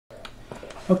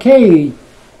Okay,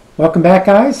 welcome back,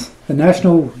 guys. The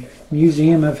National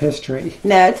Museum of History.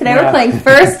 No, today we're playing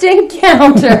First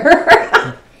Encounter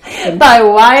by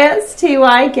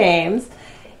Ysty Games.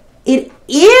 It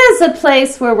is a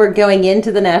place where we're going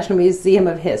into the National Museum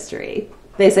of History.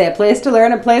 They say a place to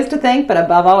learn, a place to think, but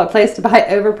above all, a place to buy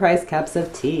overpriced cups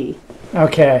of tea.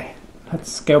 Okay,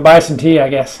 let's go buy some tea, I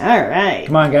guess. All right.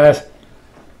 Come on, guys.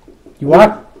 You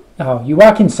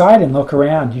walk inside and look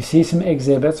around. You see some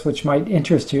exhibits which might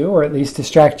interest you, or at least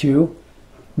distract you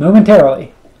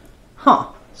momentarily. Huh.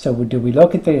 So do we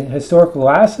look at the historical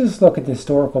glasses, look at the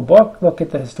historical book, look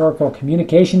at the historical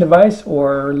communication device,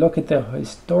 or look at the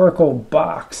historical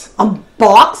box? A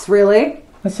box, really?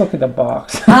 Let's look at the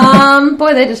box.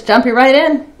 Boy, they just jump you right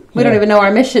in. We don't even know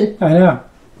our mission. I know.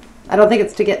 I don't think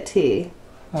it's to get tea.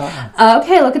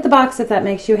 Okay, look at the box if that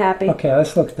makes you happy. Okay,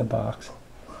 let's look at the box.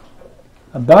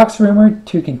 A box rumored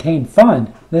to contain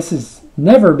fun. This has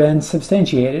never been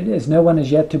substantiated, as no one has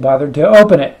yet to bother to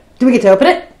open it. Do we get to open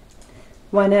it?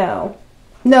 Why, no.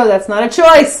 No, that's not a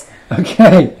choice.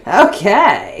 Okay.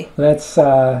 Okay. Let's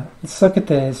look at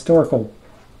the historical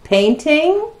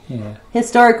Painting, Yeah.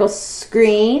 historical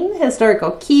screen,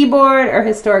 historical keyboard, or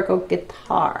historical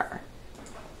guitar?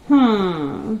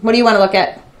 What do you want to look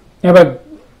at? Yeah, but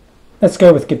let's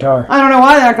go with guitar. I don't know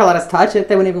why they're not going to let us touch it.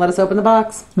 They wouldn't even let us open the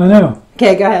box. I know.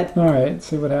 Okay, go ahead. All right, let's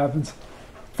see what happens.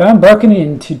 Found broken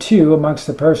into two amongst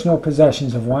the personal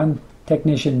possessions of one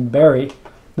technician, Barry.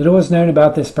 Little was known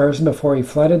about this person before he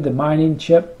flooded the mining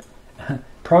ship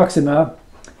Proxima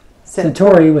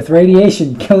Centauri with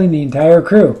radiation, killing the entire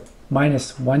crew,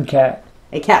 minus one cat.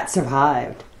 A cat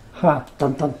survived. Ha!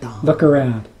 Dun, dun, dun. Look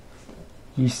around.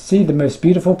 You see the most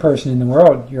beautiful person in the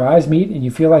world. Your eyes meet and you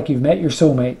feel like you've met your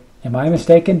soulmate. Am I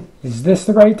mistaken? Is this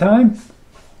the right time?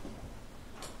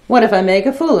 What if I make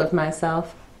a fool of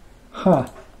myself? Huh.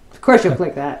 Of course you'll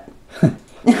click that.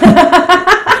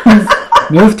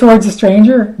 Move towards the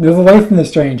stranger. Move away from the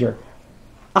stranger.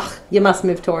 Ugh, you must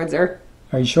move towards her.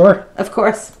 Are you sure? Of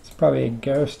course. It's probably a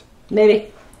ghost.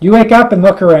 Maybe. You wake up and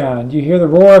look around. You hear the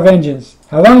roar of engines.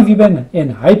 How long have you been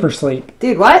in hypersleep?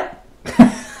 Dude, what?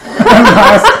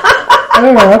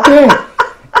 Oh, okay.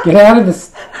 Get out of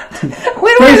this.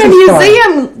 We were in a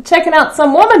museum checking out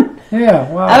some woman. Yeah,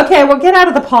 wow. Okay, well, get out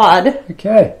of the pod.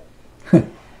 Okay.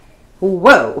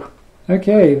 Whoa.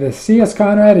 Okay, the CS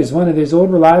Conrad is one of those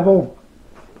old, reliable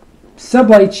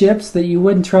sublight ships that you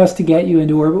wouldn't trust to get you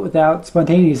into orbit without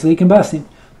spontaneously combusting.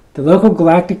 The local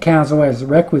Galactic Council has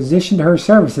requisitioned her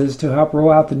services to help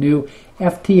roll out the new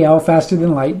FTL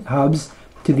faster-than-light hubs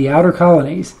to the outer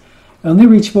colonies, only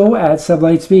reachable at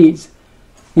sublight speeds.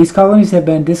 These colonies have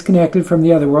been disconnected from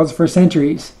the other worlds for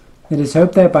centuries. It is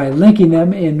hoped that by linking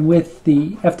them in with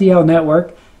the FTL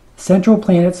network, central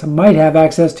planets might have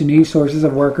access to new sources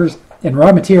of workers and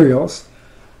raw materials.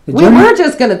 We were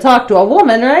just going to talk to a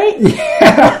woman, right?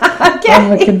 Yeah. Okay.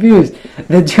 I'm confused.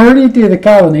 The journey to the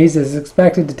colonies is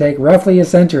expected to take roughly a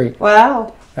century.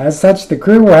 Wow. As such, the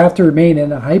crew will have to remain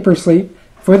in a hypersleep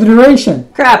for the duration.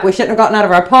 Crap, we shouldn't have gotten out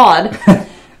of our pod.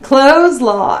 Close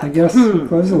log. I guess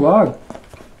close the log.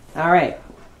 All right.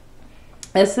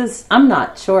 I'm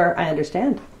not sure I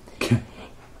understand.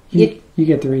 You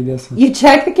get to read this one. You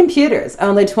check the computers.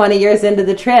 Only 20 years into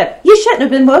the trip. You shouldn't have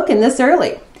been woken this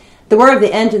early. The whir of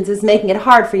the engines is making it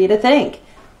hard for you to think.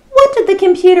 What did the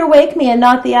computer wake me and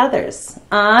not the others?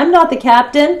 I'm not the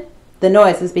captain. The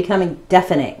noise is becoming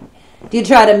deafening. Do you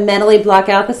try to mentally block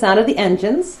out the sound of the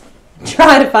engines?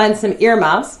 Try to find some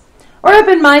earmuffs? Or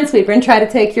open Minesweeper and try to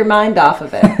take your mind off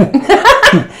of it?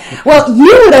 Well,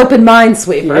 you would open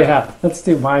Minesweeper. Yeah, let's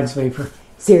do Minesweeper.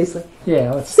 Seriously?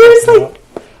 Yeah, let's. Seriously?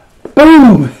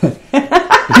 Boom!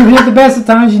 Even at the best of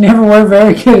times, you never were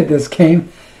very good at this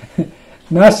game.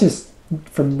 Not just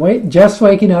just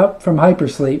waking up from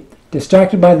hypersleep,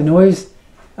 distracted by the noise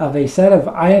of a set of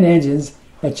ion engines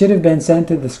that should have been sent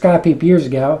to the scrap heap years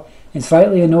ago, and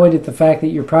slightly annoyed at the fact that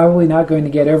you're probably not going to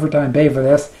get overtime pay for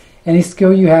this. Any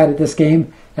skill you had at this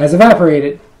game has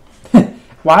evaporated.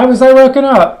 Why was I woken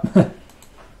up?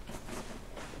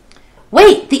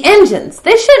 Wait, the engines.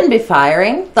 They shouldn't be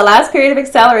firing. The last period of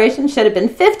acceleration should have been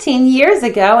 15 years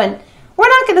ago, and we're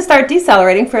not going to start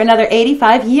decelerating for another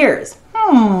 85 years.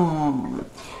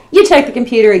 You check the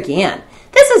computer again.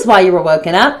 This is why you were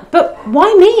woken up, but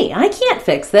why me? I can't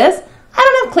fix this. I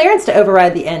don't have clearance to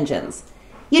override the engines.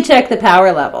 You check the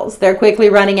power levels. They're quickly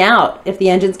running out. If the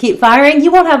engines keep firing,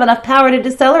 you won't have enough power to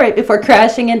decelerate before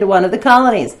crashing into one of the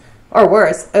colonies. Or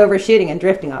worse, overshooting and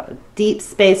drifting off of deep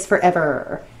space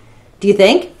forever. Do you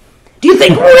think? Do you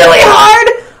think really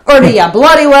hard? Or do you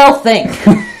bloody well think?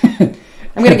 I'm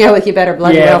going to go with you better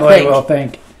bloody well think. Yeah, bloody well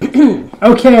think.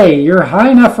 Okay, you're high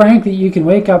enough rank that you can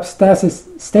wake up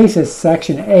Stasis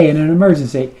Section A in an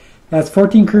emergency. That's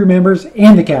 14 crew members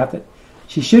and the captain.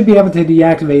 She should be able to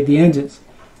deactivate the engines.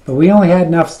 But we only had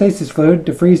enough stasis fluid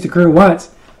to freeze the crew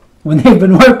once. When they've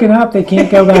been woken up, they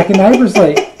can't go back into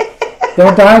hypersleep.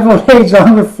 They'll die of old age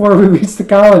long before we reach the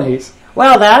colonies.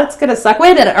 Well, that's going to suck.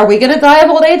 Wait a minute. Are we going to die of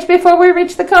old age before we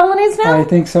reach the colonies now? I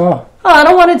think so. Oh, I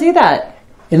don't want to do that.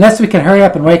 Unless we can hurry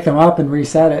up and wake them up and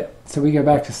reset it so we go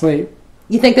back to sleep.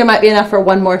 You think there might be enough for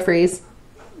one more freeze?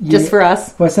 Just for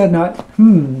us? What's that not?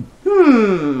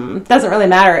 Doesn't really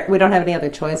matter. We don't have any other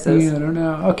choices. Yeah, I don't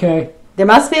know. Okay. There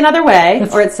must be another way,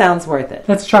 or it sounds worth it.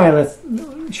 Let's try.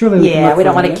 Surely we can look we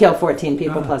don't for want to it. kill 14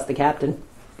 people plus the captain.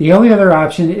 The only other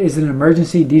option is an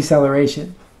emergency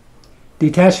deceleration.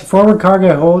 Detach the forward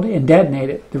cargo hold and detonate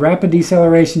it. The rapid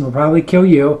deceleration will probably kill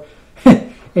you,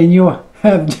 and you'll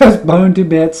have just blown to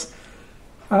bits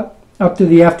up to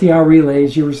the FTR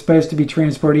relays you were supposed to be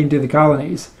transporting to the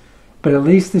colonies. But at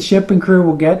least the ship and crew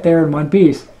will get there in one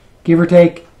piece, give or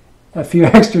take a few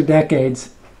extra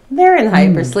decades. They're in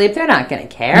hypersleep. They're not going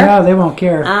to care. No, they won't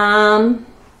care.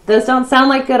 Those don't sound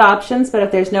like good options, but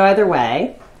if there's no other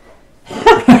way, maybe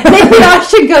I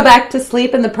should go back to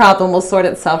sleep and the problem will sort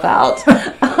itself out.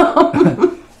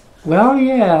 Well,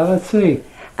 yeah, let's see.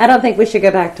 I don't think we should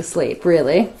go back to sleep,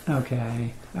 really.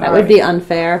 Okay. That would be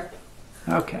unfair.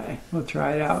 Okay, we'll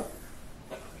try it out.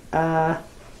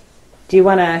 Do you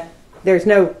want to... There's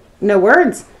no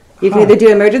words. You can either do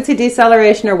emergency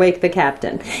deceleration or wake the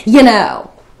captain. You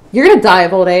know, you're going to die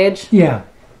of old age. Yeah.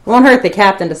 It won't hurt the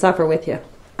captain to suffer with you.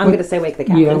 I'm going to say wake the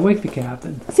captain. Yeah, wake the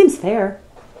captain. Seems fair.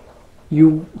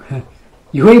 You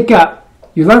wake up.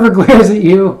 Your lover glares at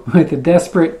you with a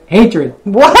desperate hatred.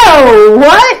 Whoa!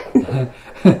 What?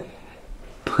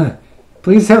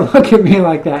 Please don't look at me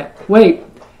like that. Wait,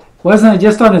 wasn't I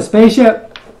just on a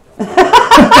spaceship?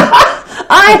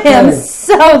 I am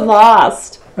so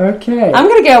lost. Okay. I'm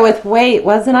going to go with, wait,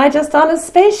 wasn't I just on a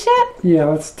spaceship? Yeah,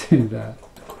 let's do that.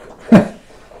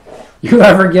 Your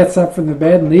lover gets up from the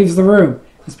bed and leaves the room.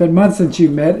 It's been months since you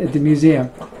met at the museum.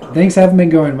 Things haven't been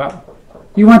going well.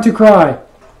 You want to cry.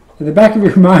 In the back of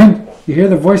your mind, you hear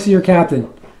the voice of your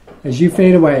captain as you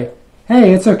fade away.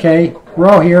 Hey, it's okay. We're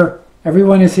all here.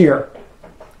 Everyone is here.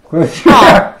 Close your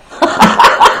eyes.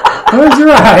 Close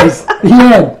your eyes. The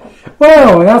end.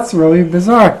 Whoa, that's really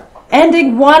bizarre.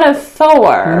 Ending 1 of 4.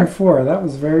 1 of 4. That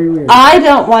was very weird. I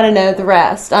don't want to know the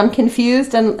rest. I'm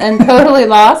confused and totally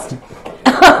lost.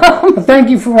 Well, thank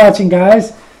you for watching,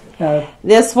 guys.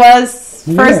 This was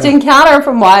First Encounter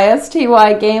from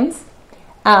Ysty Games.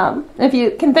 If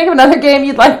you can think of another game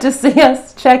you'd like to see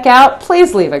us check out,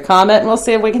 please leave a comment and we'll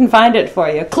see if we can find it for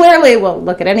you. Clearly, we'll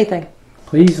look at anything.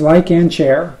 Please like and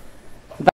share.